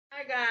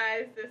Hi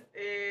guys, this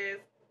is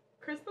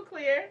Crystal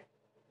Clear.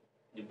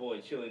 Your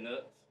boy Chili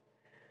Nuts.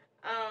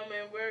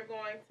 And we're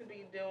going to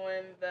be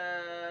doing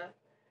the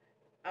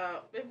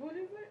what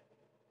is it?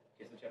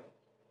 Kissing challenge.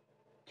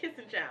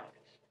 Kissing challenge.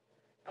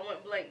 I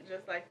went blank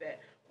just like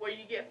that. Where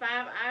you get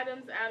 5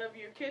 items out of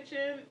your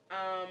kitchen.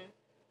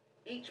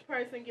 Each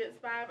person gets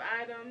 5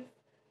 items.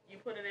 You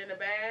put it in a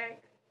bag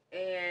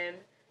and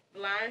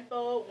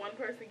blindfold. One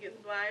person gets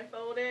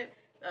blindfolded.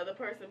 The other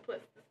person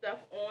puts the stuff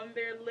on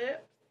their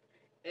lips,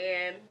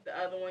 and the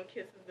other one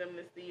kisses them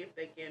to see if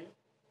they can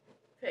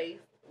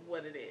taste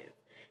what it is.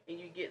 And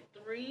you get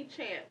 3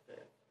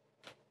 chances.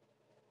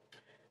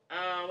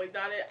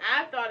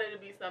 I thought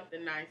it'd be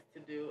something nice to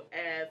do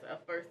as a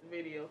first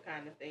video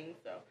kind of thing.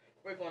 So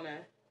we're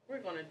gonna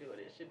do it.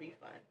 It should be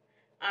fun.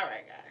 All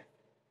right, guys.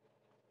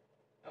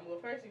 I'm gonna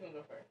go first. You gonna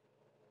go first?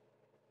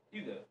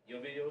 You go.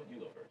 Your video. You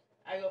go first.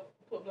 I go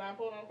put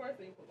blindfold on first,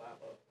 or you put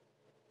blindfold?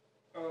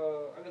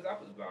 I guess I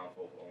put the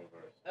blindfold on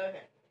first.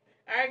 Okay.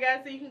 All right,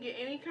 guys. So you can get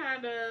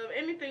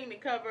anything to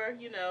cover,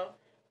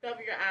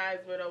 cover your eyes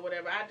with or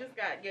whatever. I just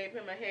gave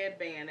him a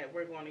headband that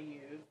we're going to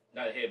use.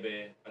 Not a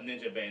headband, a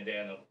ninja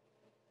bandana.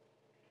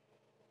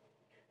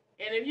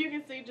 And if you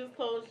can see, just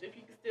close. If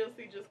you can still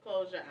see, just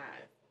close your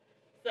eyes.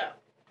 So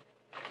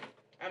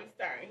I'm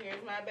starting.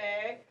 Here's my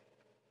bag.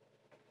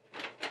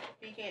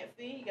 He can't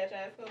see. You got your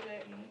eyes closed?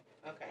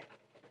 Mm-hmm. Okay.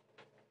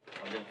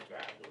 I'm gonna try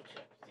a little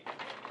check.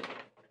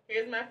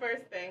 Here's my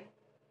first thing.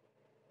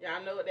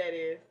 Y'all know what that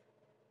is.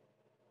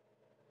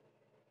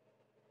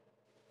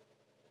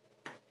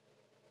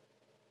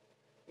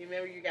 You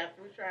remember you got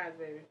 3 tries,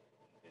 baby.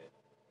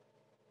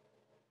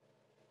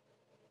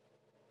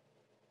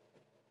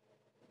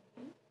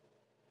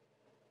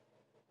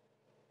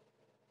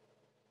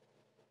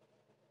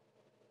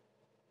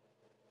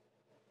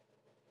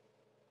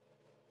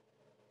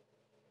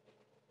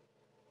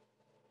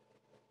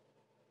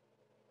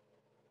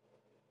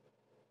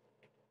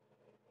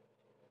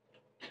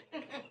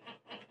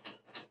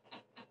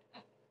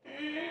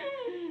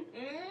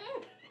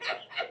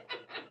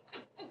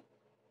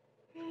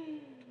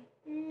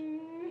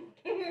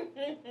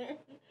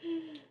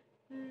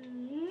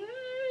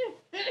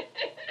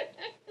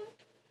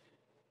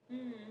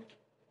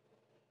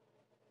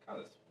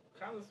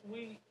 Kind of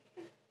sweet.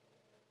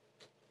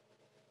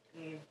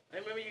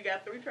 Remember, you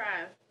got 3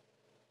 tries.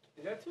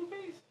 Is that 2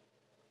 piece?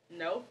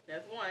 No,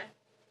 that's 1.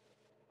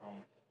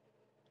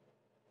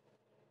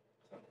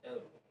 Something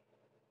edible.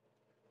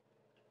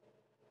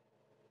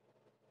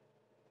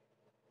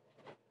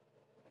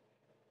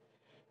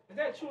 Is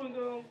that chewing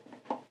gum?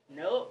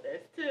 Nope,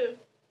 that's 2.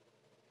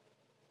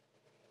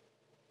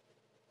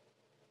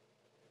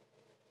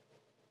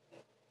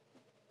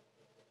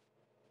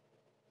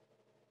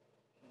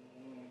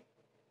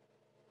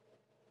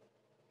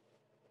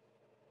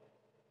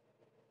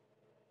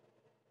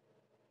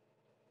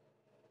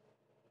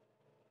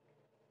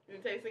 You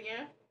taste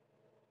again?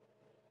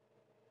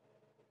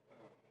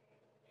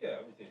 Yeah,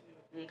 let me taste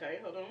it. Okay,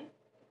 hold on.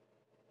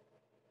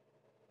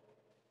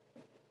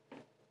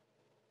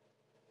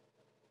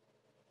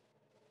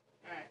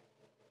 Alright.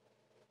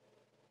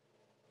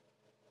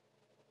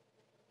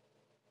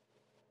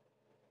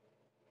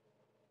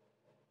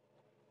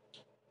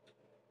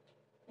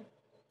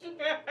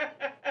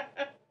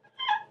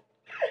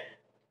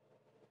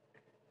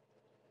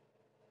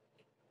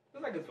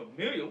 Looks like it's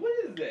familiar. What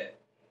is that?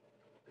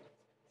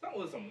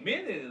 Something with some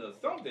mint in it or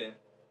something.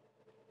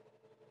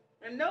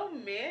 And no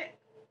mint.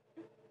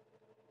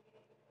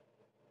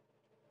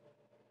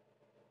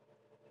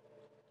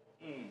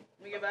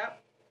 We give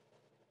up?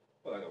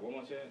 Well, I got one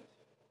more chance.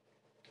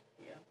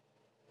 Yeah.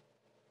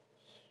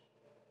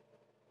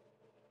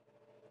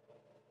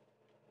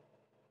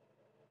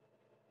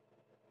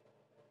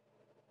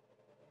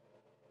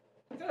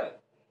 Is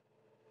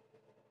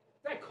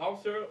that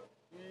cough syrup?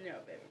 No,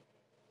 baby.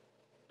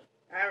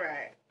 All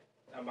right.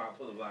 I'm about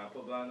to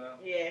put blind now?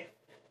 Yeah.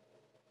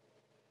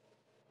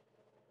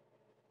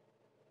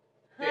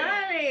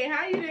 Honey,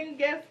 how you didn't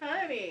guess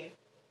honey?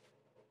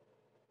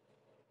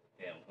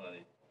 Damn,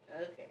 honey.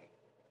 Okay.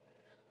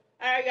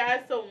 All right, guys.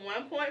 So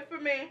 1 point for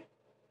me.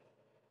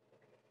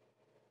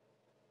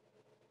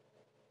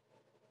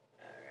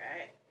 All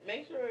right.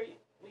 Make sure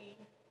we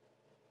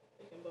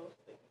can both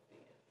stick and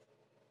see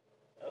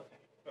it. Okay.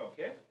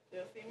 Okay.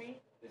 Still see me?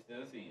 They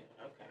still see you.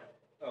 Okay.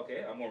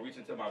 Okay, I'm gonna reach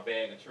into my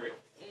bag of tricks.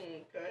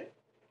 Okay.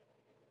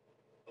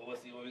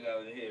 Let's see what we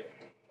got in here.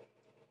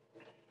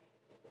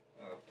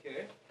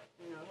 Okay.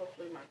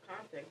 Hopefully my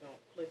contact don't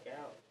flick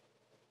out.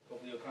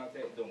 Hopefully your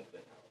contact don't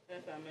flick out.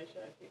 That's how I make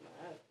sure I keep my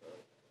eyes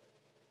closed.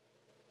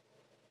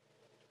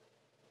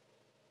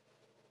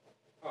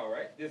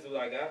 Alright, this is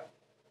what I got.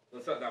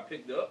 Looks something I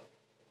picked up.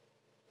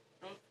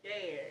 I'm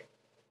scared.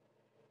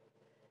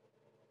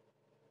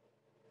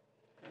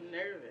 I'm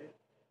nervous.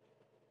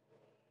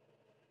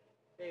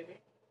 Baby.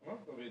 I'm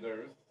gonna be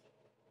nervous.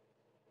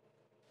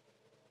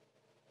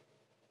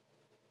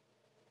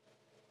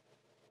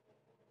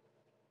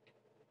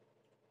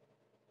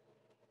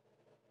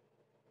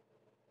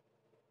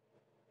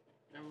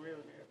 I'm real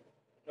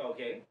nervous.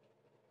 Okay.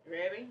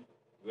 Ready?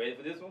 ready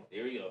for this one?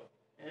 Here we go.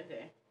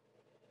 Okay.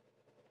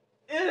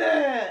 Ugh,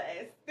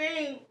 it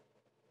stinks.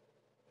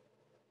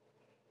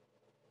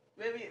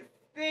 Baby, it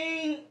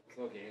stinks. It's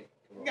okay.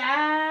 Come on.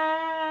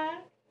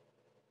 Ah.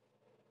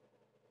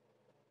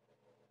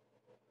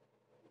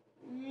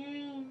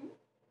 Mm.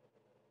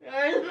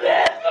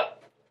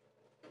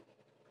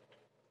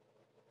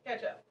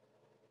 Ketchup.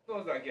 No,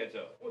 it's not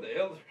ketchup. What the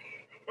hell is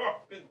wrong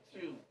with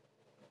you?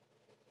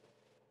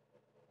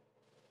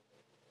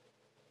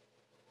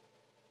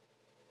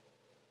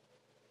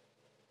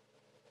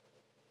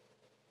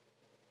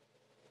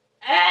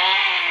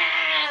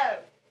 Ah!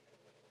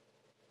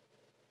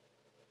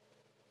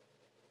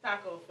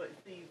 Taco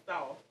seed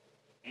sauce.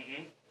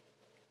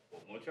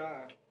 One more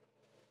try.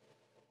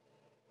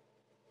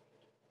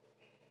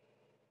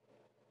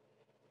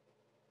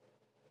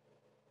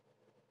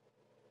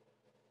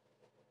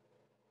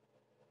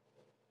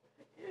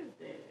 What is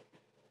that?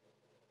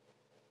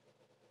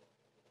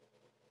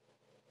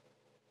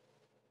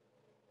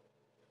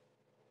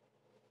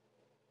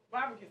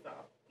 Barbecue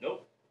sauce.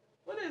 Nope.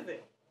 What is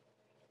it?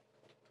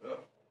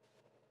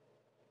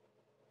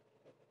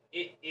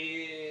 It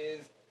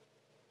is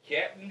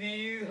Captain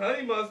D's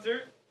honey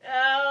mustard.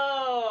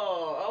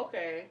 Oh,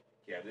 okay.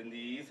 Captain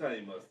D's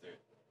honey mustard.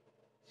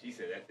 She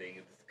said that thing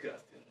is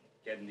disgusting.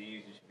 Captain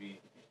D's, you should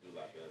do a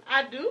lot better.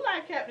 I do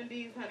like Captain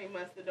D's honey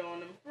mustard on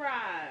them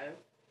fries.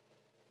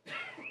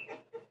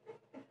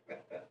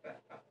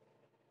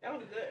 That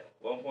was good.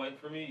 1 point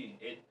for me.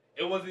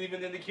 It wasn't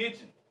even in the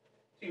kitchen.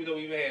 Even though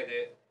we even had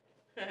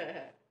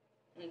that.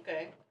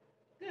 Okay.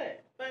 Good.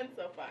 Fun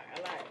so far. I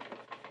like it.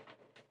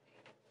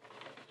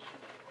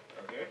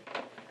 Okay.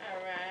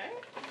 Alright.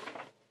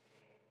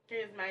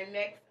 Here's my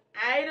next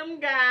item,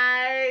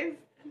 guys.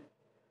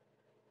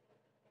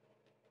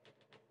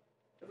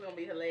 It's gonna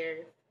be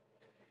hilarious.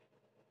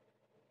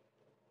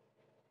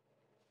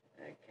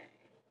 Okay.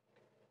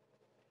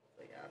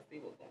 So y'all see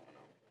what's going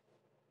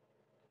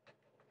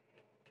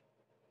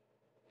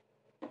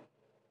on.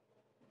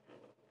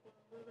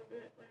 A little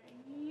bit right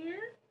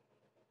here.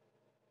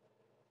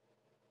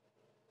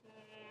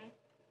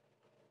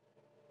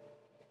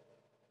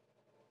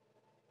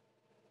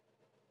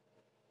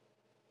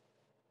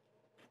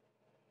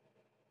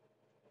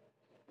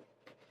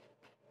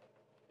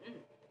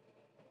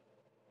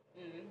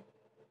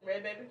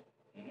 Ready, baby?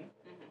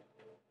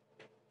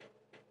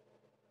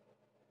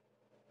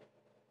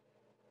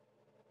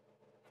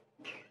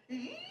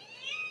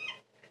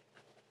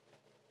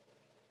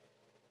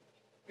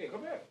 Hey,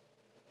 come back.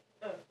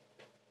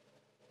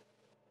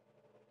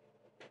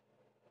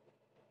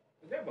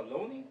 Is that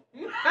bologna?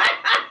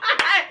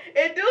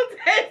 It do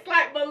taste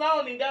like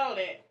bologna, don't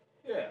it?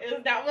 Yeah.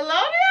 Is that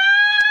bologna?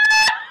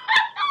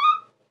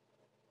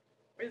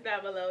 Is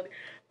that bologna?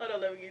 Hold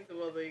on, let me get some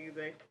more so you can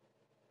say.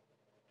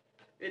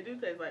 It do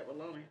taste like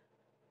bologna.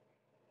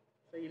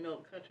 So you know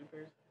the country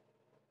person.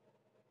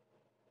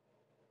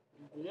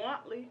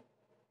 Guantly.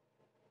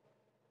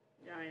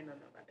 Y'all ain't know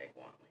nothing about that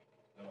guantly.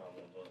 No, I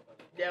won't know about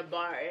that. That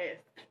bar ass.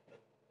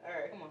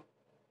 Alright, come on.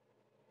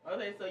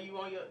 Okay, so you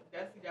on your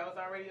that was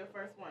already your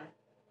first one.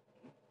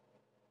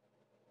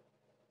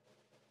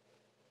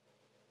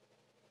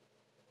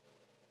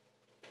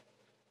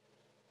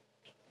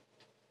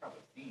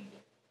 Probably seed.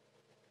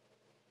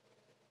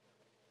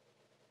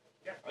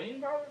 Got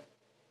onion powder?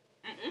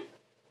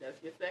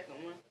 That's your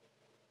second one.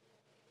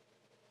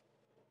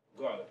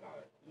 Garlic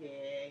powder.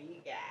 Yeah,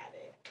 you got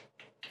it.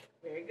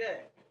 Very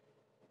good.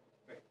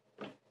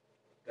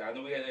 I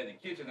know we had that in the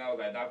kitchen. I was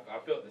like, I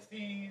felt the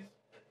seeds.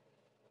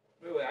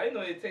 Really, I didn't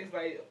know it tastes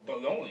like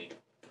bologna.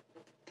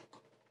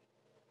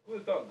 Who would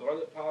have thought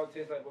garlic powder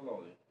tastes like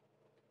bologna?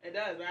 It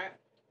does, right?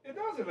 It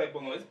does taste like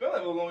bologna. It smells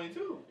like bologna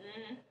too.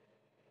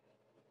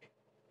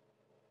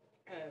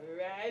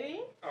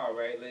 Alrighty. All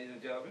right, ladies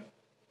and gentlemen.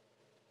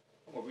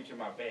 I'm gonna reach in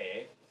my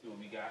bag, see what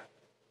we got.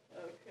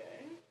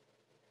 Okay.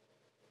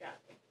 Got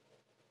it.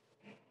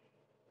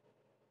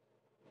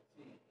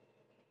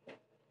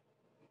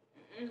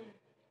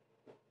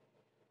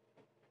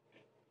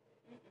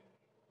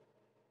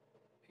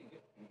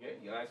 Okay,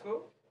 your eyes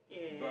closed?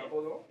 Yeah.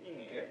 Blindfold on? Yeah.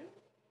 Okay.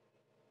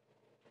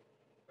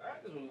 All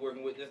right, this is what we're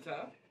working with this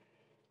time.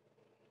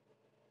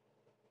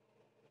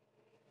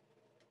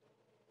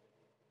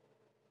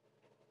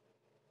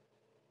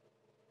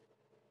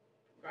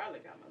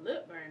 Garlic got my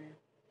lip burning.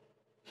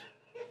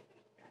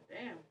 God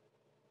damn.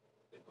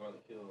 The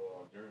garlic kill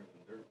all germs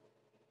and dirt.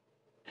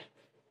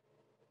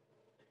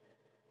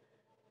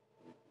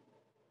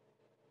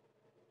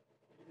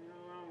 No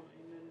wrong.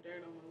 Ain't nothing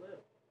dirt on my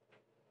lip.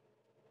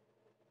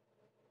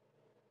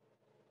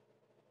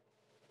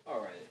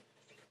 All right.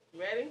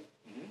 Ready?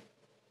 Mm-hmm.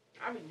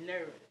 I be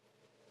nervous.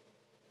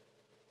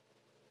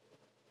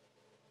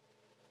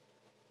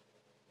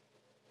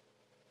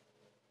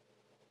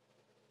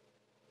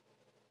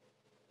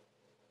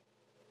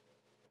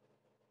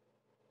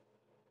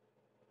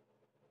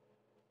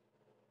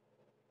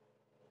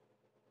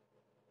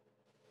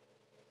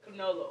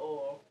 Canola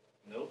oil.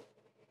 Nope.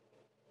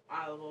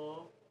 Olive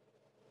oil.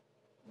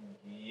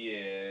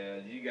 Yeah,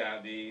 you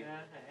got me.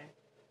 Okay.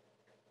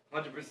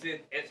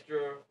 100%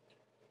 extra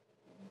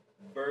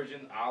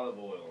virgin olive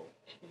oil.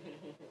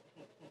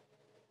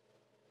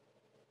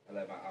 I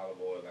like my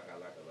olive oil like I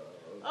like a.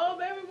 Oh,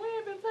 baby, we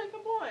ain't been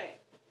taking point.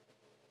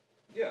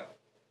 Yeah,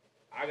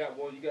 I got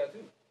one. You got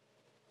two.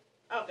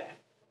 Okay.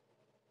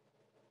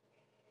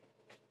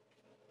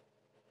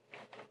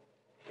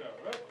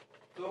 All right.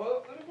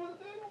 So let me put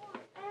the thing on.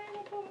 I ain't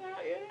gonna pull it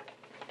out yet.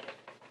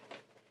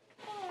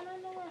 Oh, I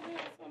know I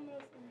had some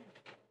else in there.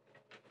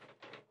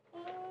 Oh.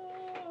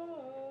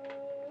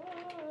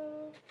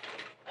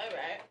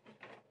 Alright.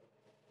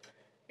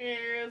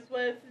 Here's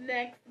what's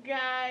next,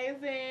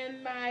 guys,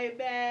 in my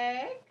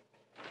bag.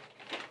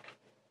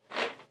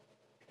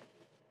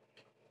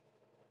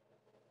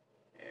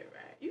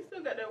 Alright. You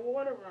still got that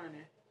water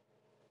running.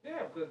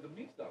 Yeah, because the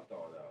meat stuff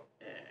thawed out.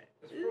 Yeah.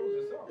 It's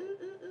frozen soft.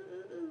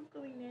 It's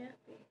gonna be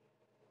nasty.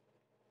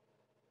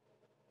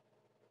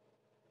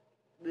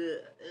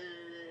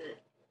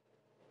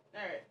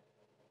 Alright.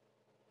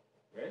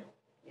 Ready?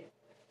 Yeah.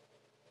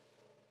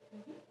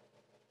 Mm-hmm.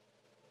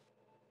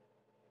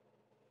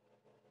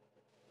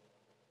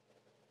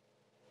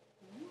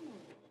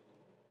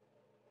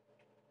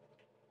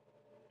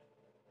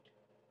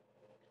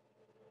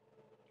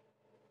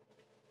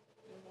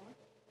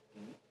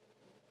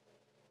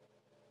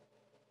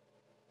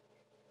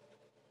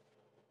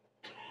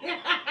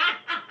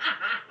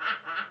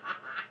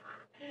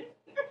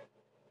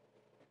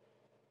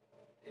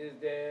 Is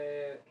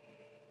that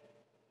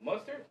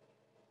mustard?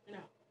 No.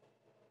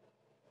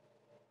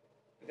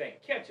 Is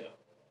that ketchup?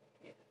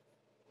 Yes.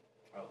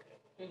 Okay.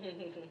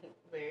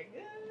 Very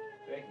good.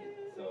 Thank you.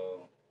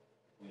 So,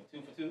 we're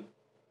 2 for 2.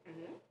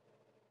 Mm-hmm.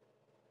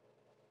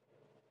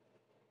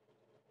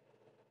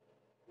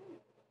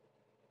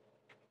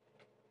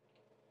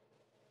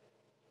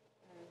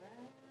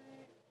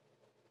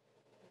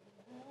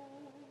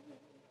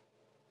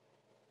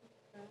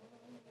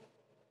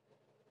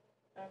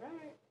 All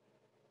right.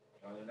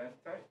 Oh, that's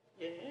tight.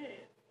 Yeah.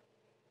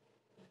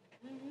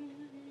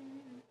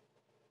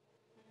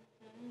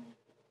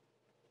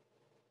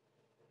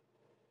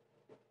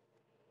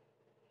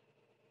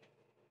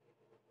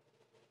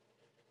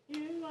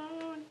 You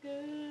are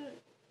good.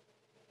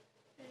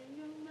 And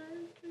your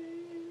mercy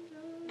is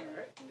All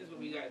right. This is what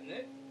we got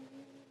next.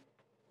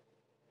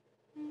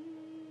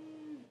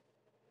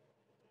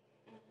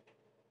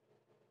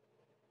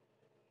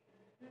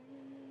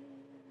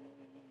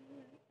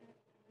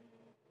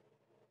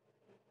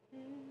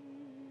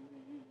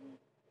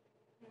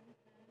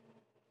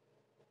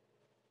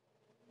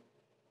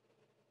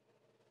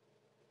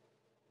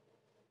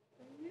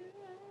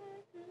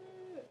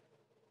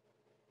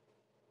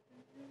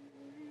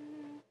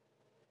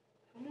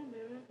 Come on,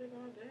 baby, don't take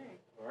all day.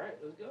 All right,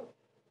 let's go.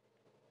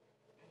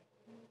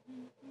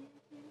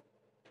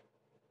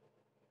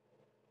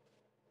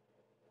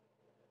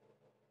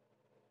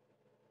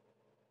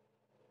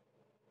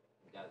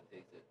 You gotta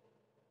taste it.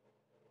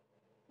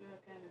 Feel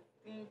kind of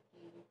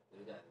stinky.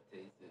 You gotta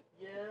taste it.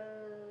 Yeah.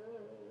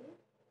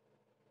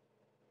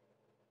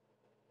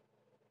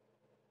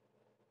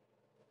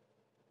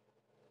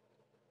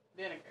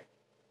 Vinegar.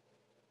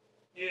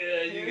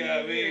 Yeah, you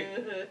got me.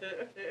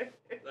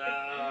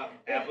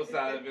 Apple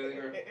cider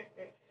vinegar.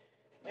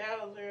 That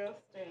was real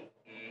stink.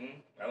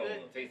 I don't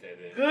want to taste that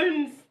then.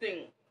 Good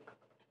stink.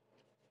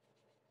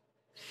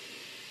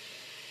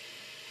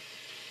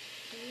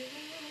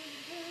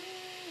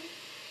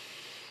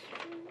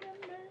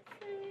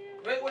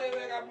 Wait,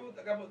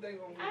 I got put things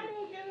on. I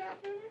don't get it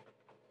out, baby.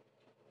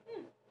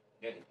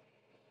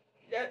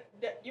 Yeah.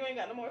 You ain't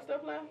got no more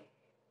stuff left?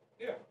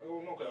 Yeah, I got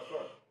one more because I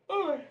started.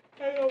 Alright,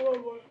 I got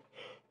one more.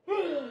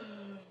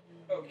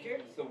 Okay,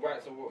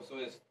 so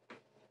it's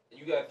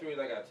you got 3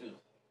 and I got 2.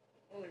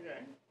 Okay.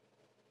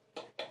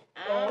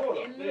 hold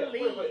I'm up. in the Yeah,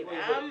 lead. wait.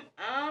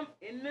 I'm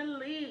in the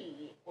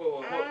lead.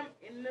 I'm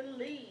in the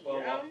lead.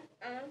 I'm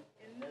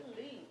in the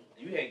lead.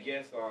 You had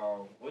guessed,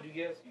 what did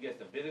you guess? You guessed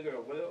the vinegar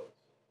or what else?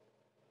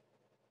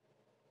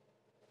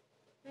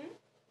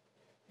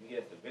 You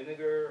guessed the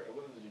vinegar, and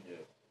what else did you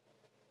guess?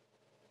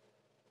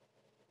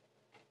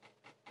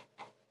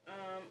 I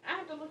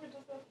have to look at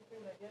your stuff to see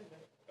what I get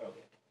there.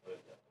 Okay, what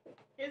is that?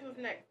 Here's what's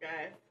next,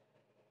 guys.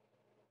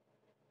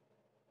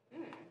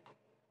 That's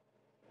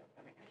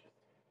kind of interesting.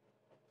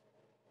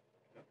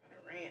 That's kind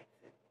of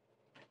rancid.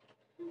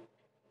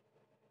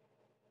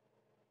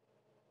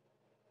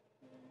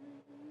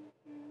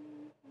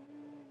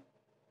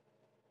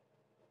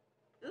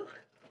 Ugh.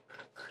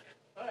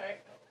 All right.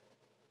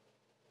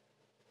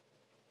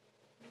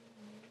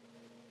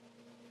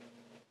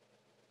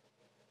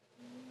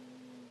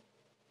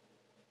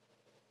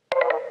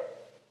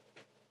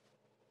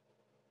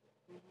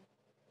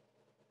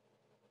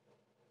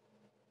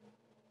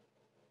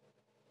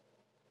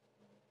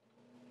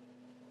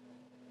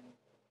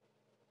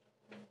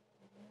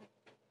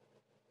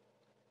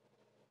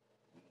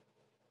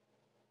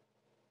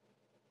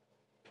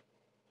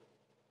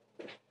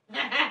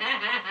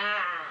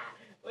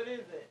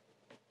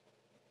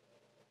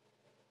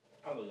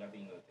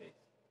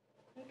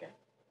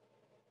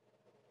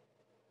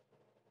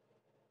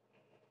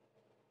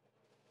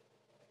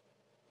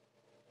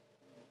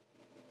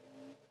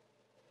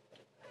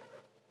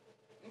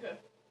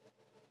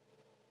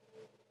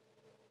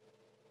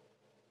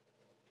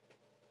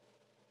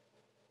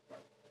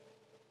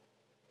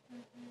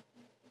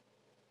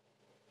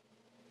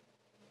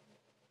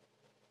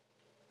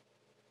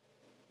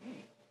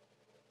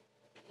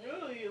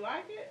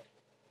 like it?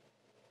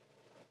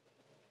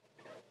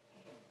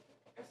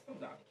 That's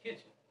something out of the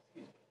kitchen.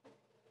 Excuse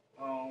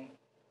me.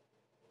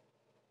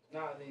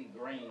 Not any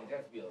grains. It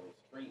has to be a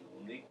straight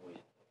liquid.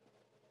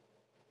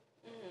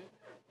 Mm-hmm.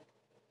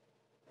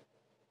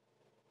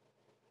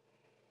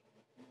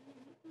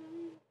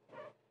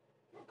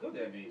 What could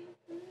that be?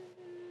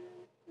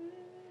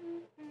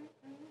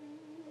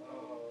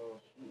 Oh,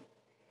 shoot.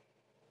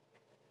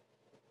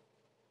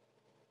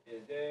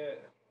 Is that...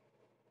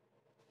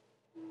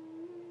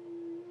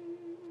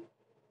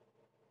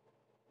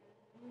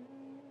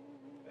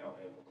 I don't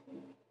have a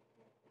clue.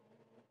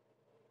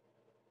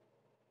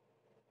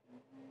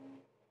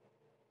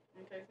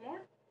 You taste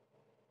more?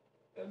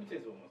 Let me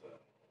taste one more time.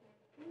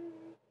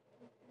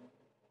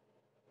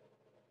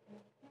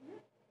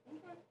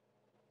 Okay.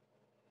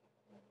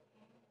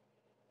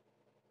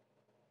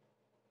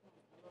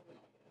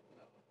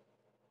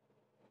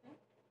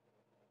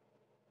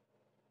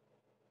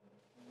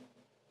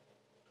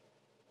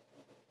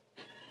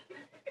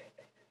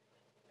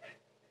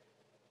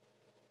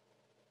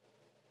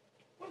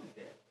 What is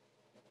that?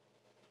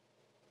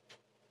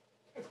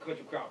 That's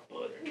country crock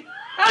butter.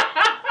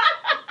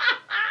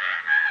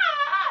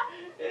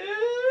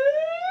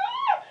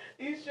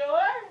 You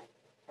sure?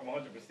 I'm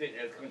 100%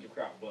 that's country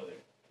crock butter.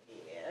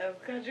 Yeah,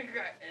 it's country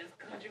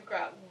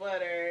crock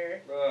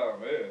butter. Oh,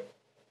 man.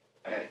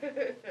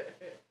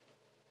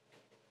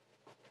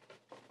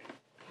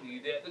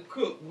 Need that to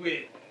cook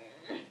with.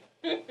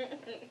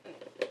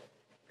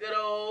 Good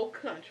old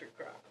country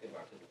crock. If I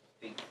cook some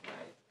steak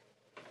tonight,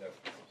 got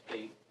some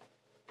steak.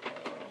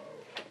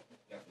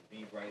 Got some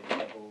beef right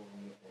there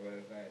for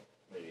last night.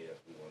 Maybe that's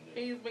what we're going to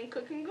do. He's been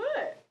cooking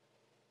good.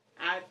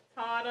 I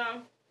taught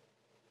him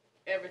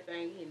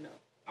everything he knows.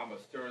 I'm a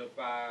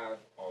certified,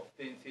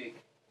 authentic,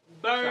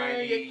 Burn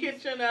Chinese, your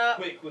kitchen up.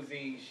 quick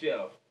cuisine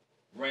chef.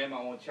 Ran my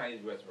own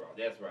Chinese restaurant.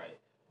 That's right.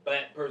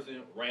 Black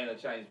person ran a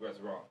Chinese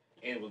restaurant,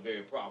 and it was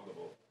very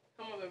profitable.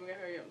 Come on, baby, we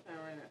gotta hurry up and time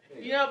right now.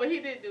 You know, but he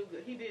did do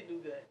good. He did do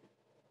good.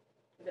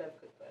 He does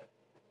cook good.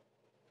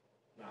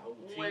 My whole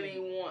team. When he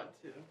wants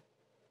to.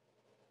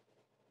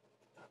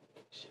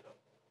 Shut up.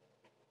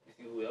 You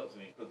see who else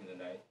ain't cooking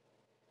tonight?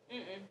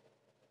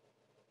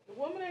 The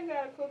woman ain't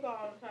gotta cook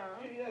all the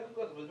time. You gotta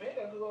cook, but man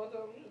gotta cook all the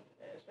time.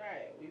 That's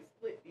right. We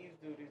split these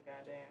duties,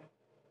 goddamn.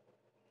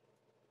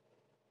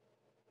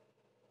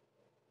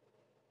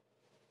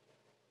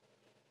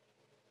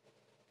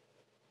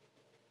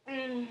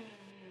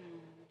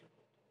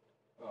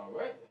 All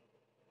right.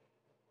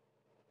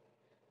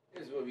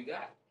 This is what we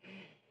got.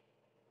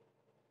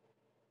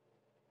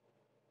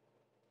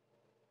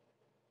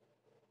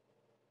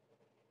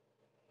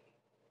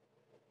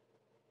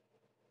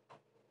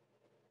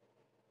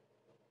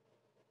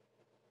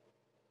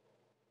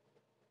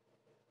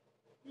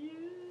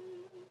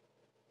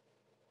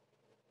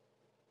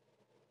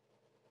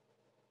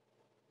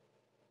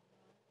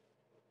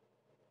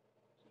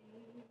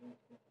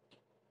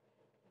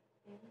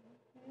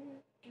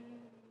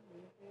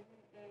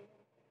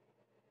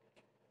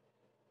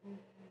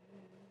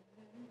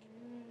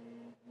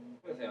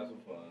 Let's have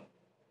some fun.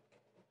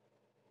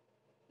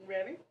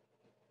 Ready?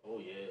 Oh,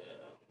 yeah.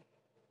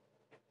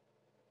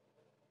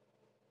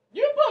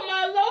 You put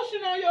my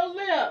lotion on your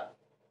lip.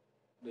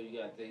 No, you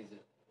gotta taste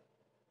it.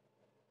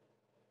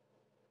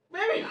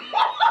 Baby, you put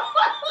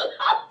my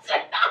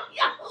lotion on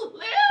your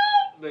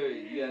lip. Baby,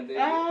 you gotta taste it.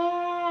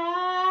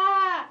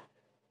 Ah.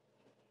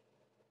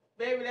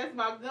 Baby, that's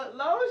my good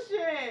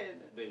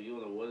lotion. Baby, you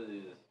don't know what it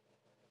is.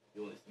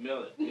 You want to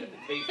smell it. You have to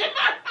taste it.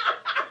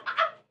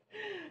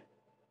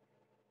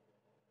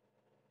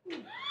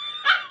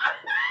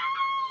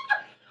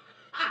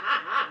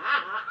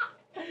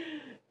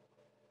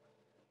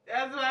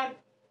 That's what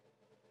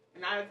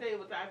and I'll tell you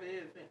what type it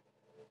is.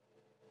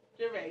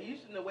 Jerry, you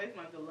shouldn't have wasted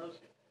my good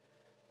lotion.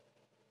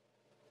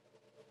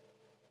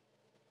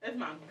 That's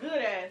my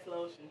good ass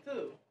lotion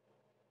too.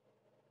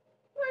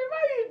 Wait,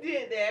 why you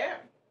did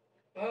that?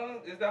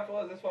 It's not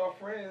for us, it's for our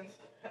friends.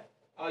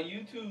 Our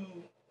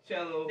YouTube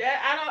channel. That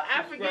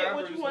I forget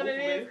subscribers, which one it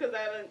is because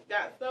I done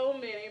got so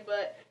many,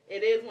 but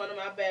it is one of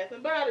my Bath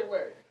and Body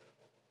Works.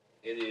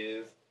 It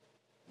is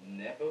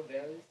Napa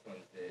Valley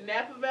Sunset.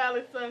 Napa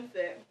Valley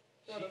Sunset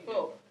for the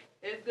folks.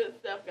 It's good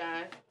stuff,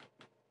 guys.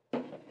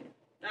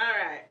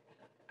 Alright,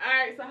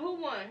 so who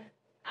won?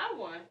 I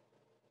won.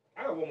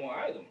 I got one more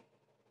item.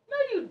 No,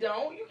 you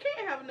don't. You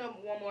can't have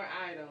one more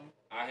item.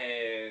 I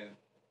had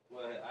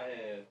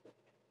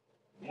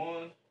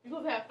 1, You're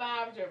supposed to have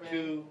 5, Jermaine.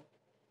 2,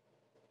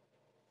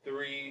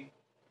 3,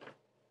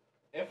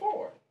 and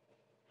 4.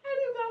 How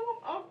do you got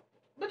one? Oh,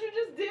 but you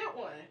just did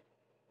one.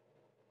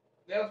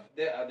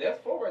 That's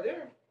 4 right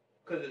there.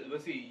 Cause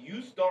let's see,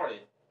 you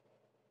started.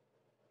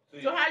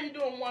 So how you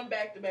doing one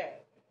back to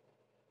back?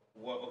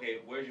 What? Okay,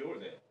 where's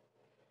yours at?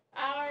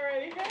 I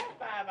already had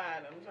 5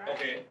 items, right?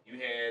 Okay, you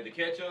had the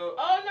ketchup.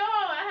 Oh no,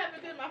 I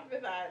haven't did my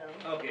 5th item.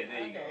 Okay,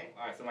 there you go.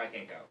 All right, somebody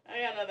can't count. I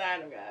got another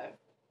item, guys.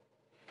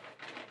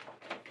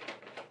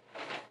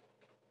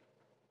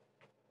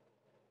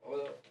 Hold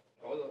up.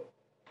 All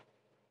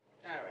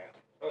right.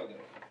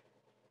 Okay.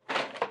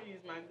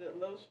 Use my good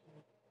lotion.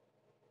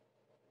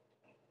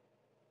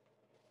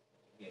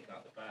 You can't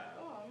count to 5.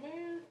 Oh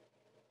man,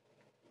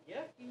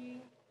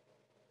 yucky.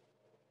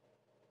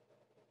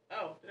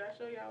 Oh, did I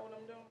show y'all what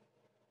I'm doing?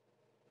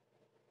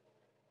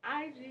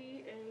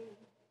 IGA.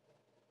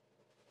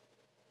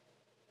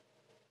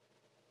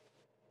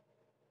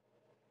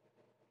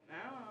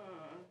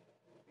 Ah,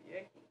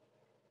 yucky.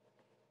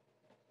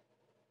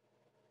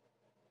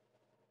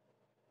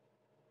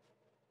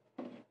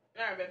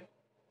 All right, baby.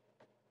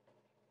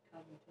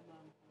 Come to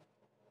mama.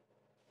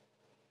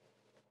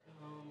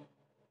 Come.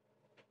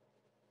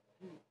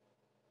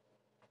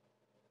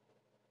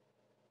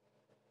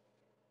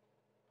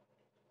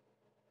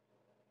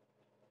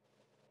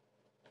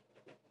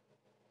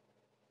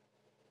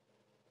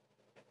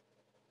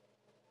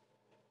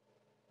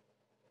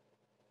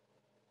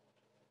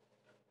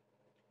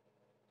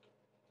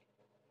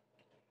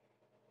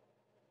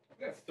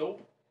 That's soap.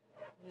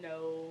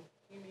 No,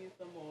 you need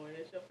some more.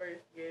 That's your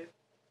first guess.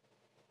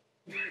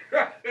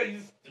 You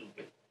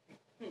stupid.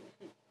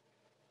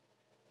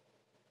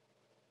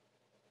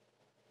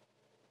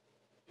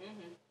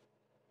 Mhm.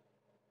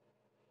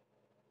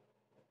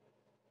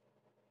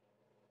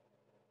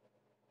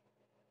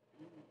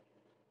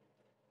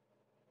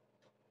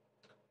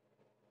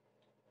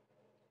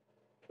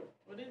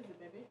 What is it,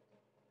 baby?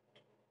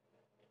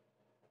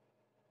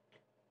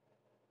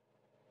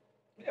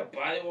 Yeah,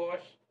 body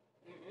wash.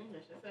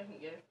 That's your second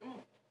guess. Come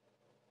on.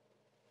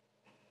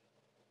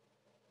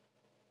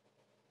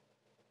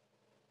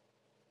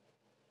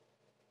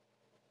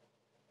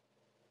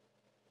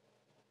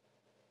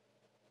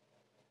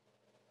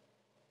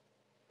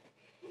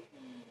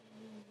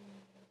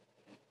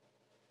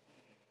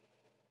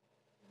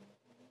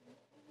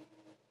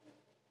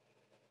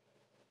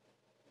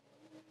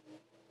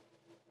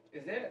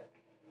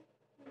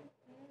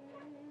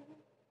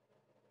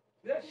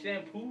 Is that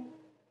shampoo?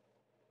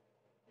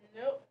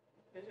 Nope.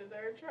 This is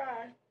third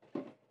try.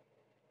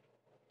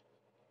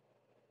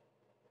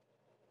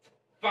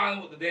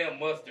 Finally with the damn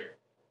mustard.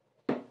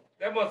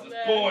 That mustard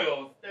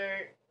spoiled.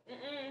 Third.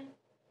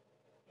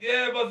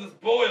 Yeah, it mustard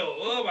spoiled.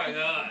 Oh my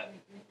god.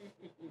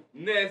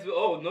 Next,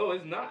 oh no,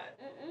 it's not.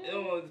 It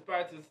only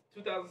expired to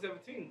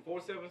 2017,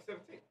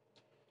 4/7/17.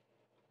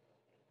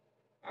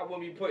 I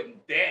wouldn't be putting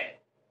that.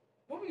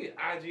 What we get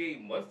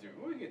IGA mustard?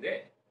 Where we get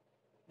that?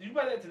 Did you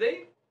buy that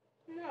today?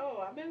 No,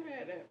 I've been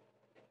had that.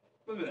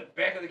 What's in the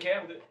back of the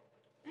cabinet?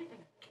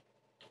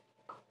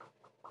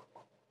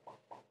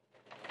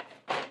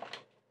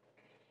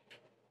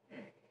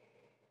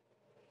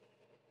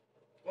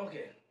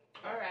 Okay.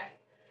 All right.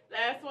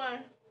 Last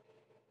one.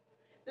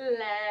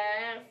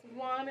 Last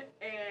one,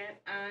 and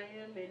I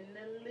am in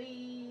the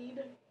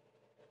lead.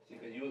 See,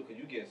 cause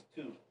you guessed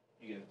 2.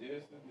 You guessed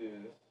this and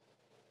this.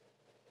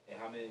 And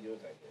how many of yours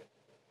I guess?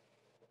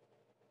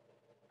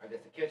 I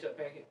guess the ketchup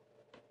packet.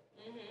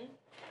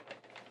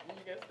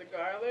 You guess the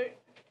garlic.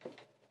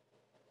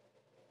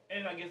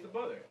 And I guess the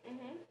butter.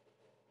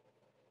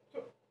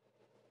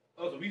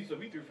 So we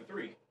 3 for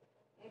 3.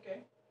 Okay.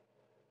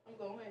 I'm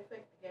going ahead and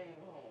take the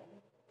game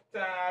home.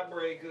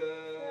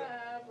 Tiebreaker.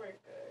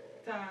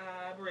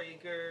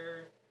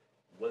 Tiebreaker.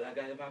 What I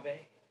got in my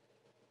bag?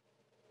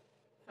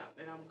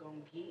 Something I'm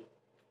gonna get.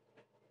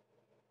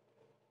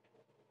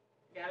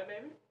 Got it,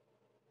 baby?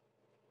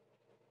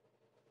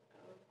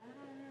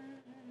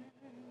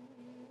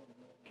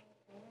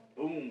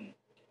 Boom.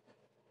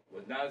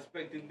 Was not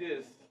expecting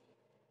this.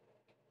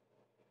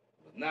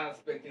 Was not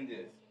expecting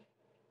this.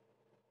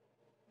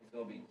 It's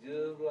gonna be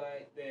just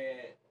like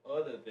that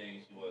other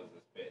thing she wasn't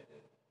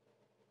expecting.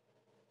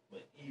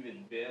 But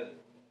even better.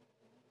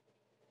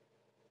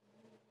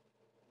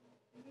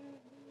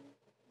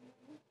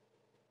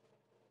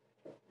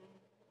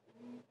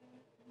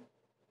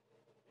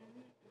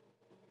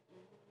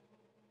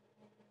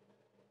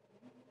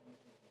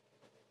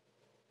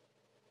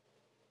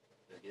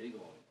 Let's get it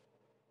going.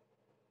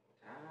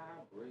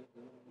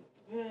 Tiebreaker.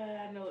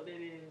 Yeah, I know what that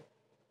is.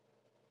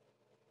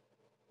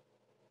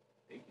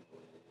 I think you know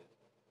what it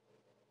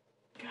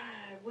is.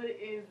 God, what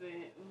is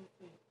it? Let me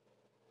see.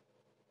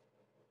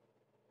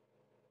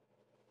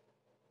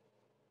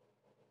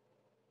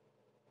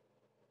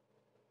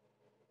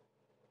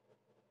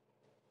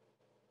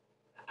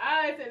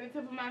 It's at the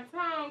tip of my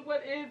tongue.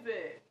 What is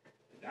it?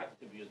 It's not the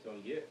tip of your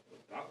tongue yet, but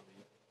probably.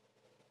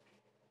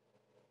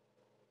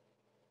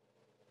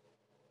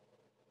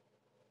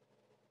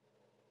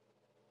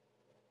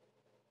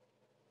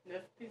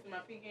 That's a piece of my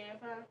pecan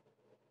pie.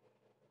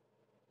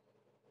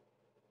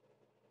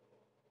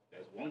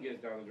 That's one guess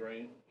down the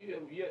drain. You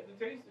have yet to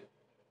taste it.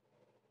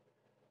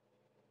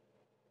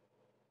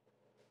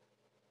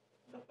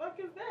 The fuck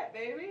is that,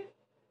 baby?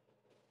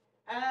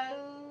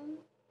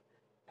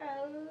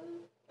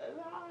 It's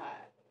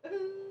hot.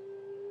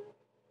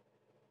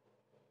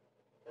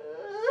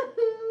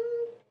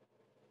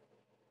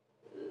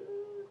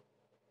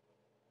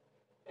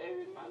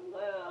 Baby, my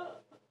love.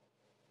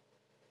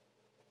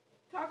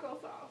 Taco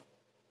sauce.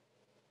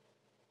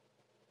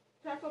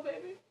 Taco,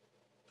 baby.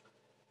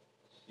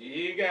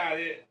 She got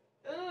it.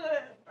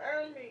 Ugh,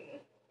 burn me.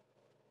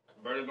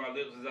 Burn burning my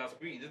lips as I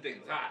speak. This thing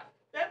is hot.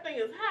 That thing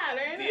is hot,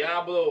 ain't it?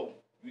 Diablo,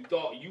 you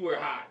thought you were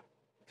hot.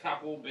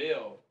 Taco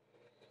Bell.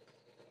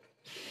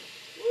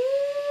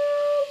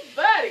 Woo,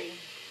 buddy.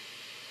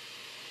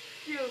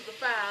 Excuse the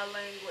foul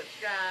language,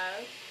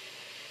 guys.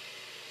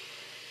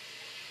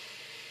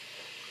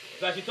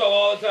 It's like she talk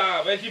all the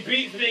time, and she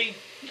beats me.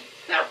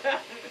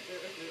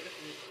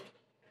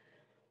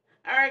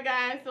 Alright,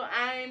 guys, so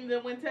I'm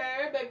the winter.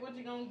 Back, what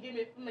you gonna give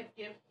me for my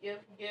gift?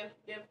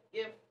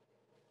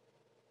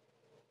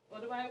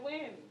 What do I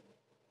win?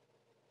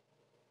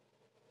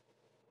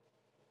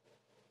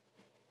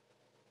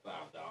 $5.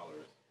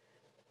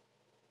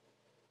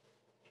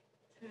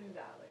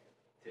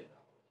 $10.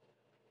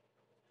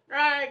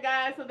 Alright,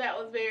 guys, so that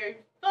was very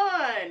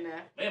fun.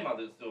 Man, my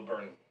lips still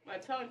burning. My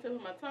tongue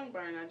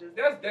burned.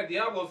 That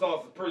Diablo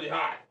sauce is pretty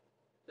hot.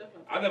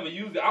 I never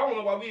used it. I don't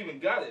know why we even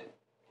got it.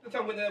 The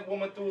time when that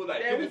woman threw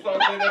like 50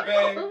 sauce in that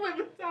bag.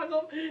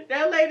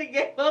 That lady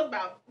gave us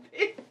about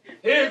 50.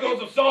 Here goes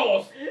some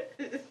sauce.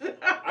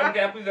 I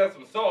got please have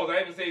some sauce.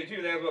 I even say she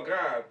was asking what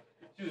kind.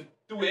 She just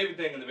threw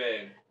everything in the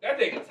bag. That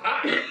thing is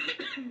hot.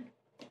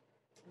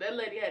 That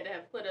lady had to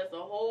have put us a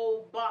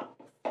whole box.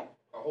 A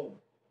whole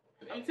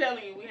bag. I'm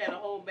telling you, we had a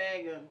whole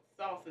bag of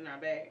sauce in our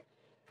bag.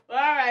 Well,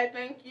 all right,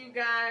 thank you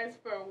guys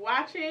for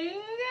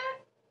watching.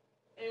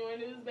 Anyone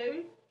news,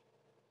 baby?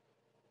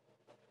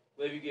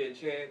 Well, if you get a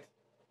chance,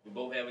 we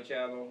both have a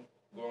channel,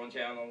 growing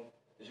channel.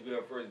 This should be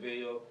our first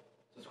video.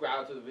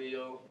 Subscribe to the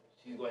video.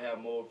 She's gonna have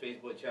more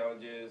Facebook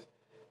challenges.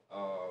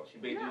 She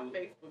may do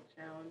Facebook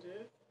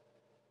challenges.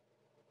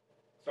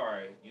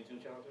 Sorry,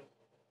 YouTube challenges.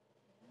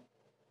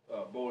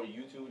 More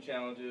YouTube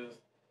challenges.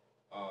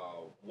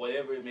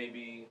 Whatever it may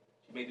be.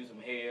 She may do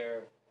some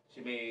hair.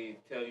 She may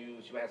tell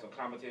you. She might have some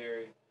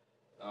commentary.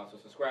 So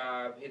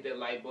subscribe. Hit that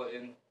like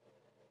button.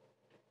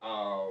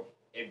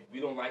 If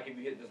you don't like it,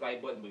 you hit the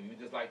dislike button. But if you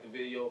dislike the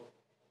video,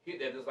 hit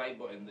that dislike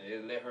button.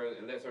 It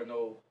lets her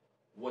know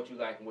what you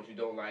like and what you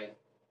don't like.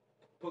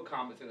 Put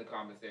comments in the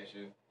comment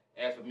section.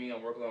 As for me,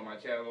 I'm working on my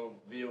channel,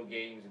 video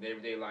games and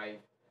everyday life.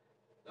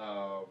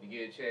 If you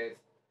get a chance,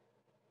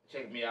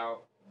 check me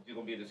out. There's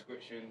gonna be a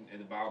description in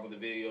the bottom of the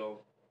video.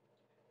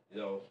 You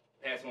know,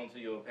 pass on to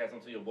your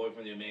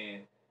boyfriend, your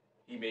man.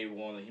 He may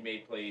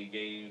play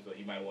games, or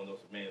he might want to know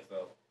some man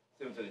stuff.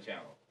 Send him to the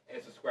channel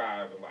and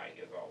subscribe and like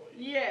as always.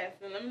 Yes,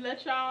 and let me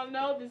let y'all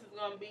know this is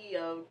gonna be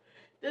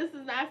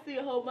I see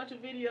a whole bunch of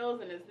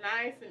videos and it's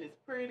nice and it's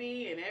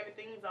pretty and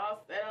everything's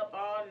all set up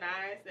all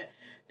nice, and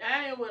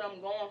that ain't what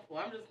I'm going for.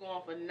 I'm just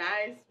going for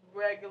nice,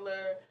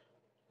 regular,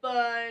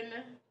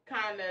 fun,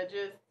 kind of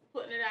just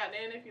putting it out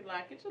there, and if you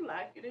like it, you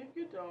like it. If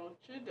you don't,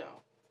 you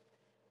don't.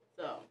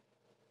 So,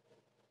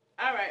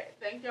 alright,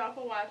 thank y'all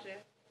for watching.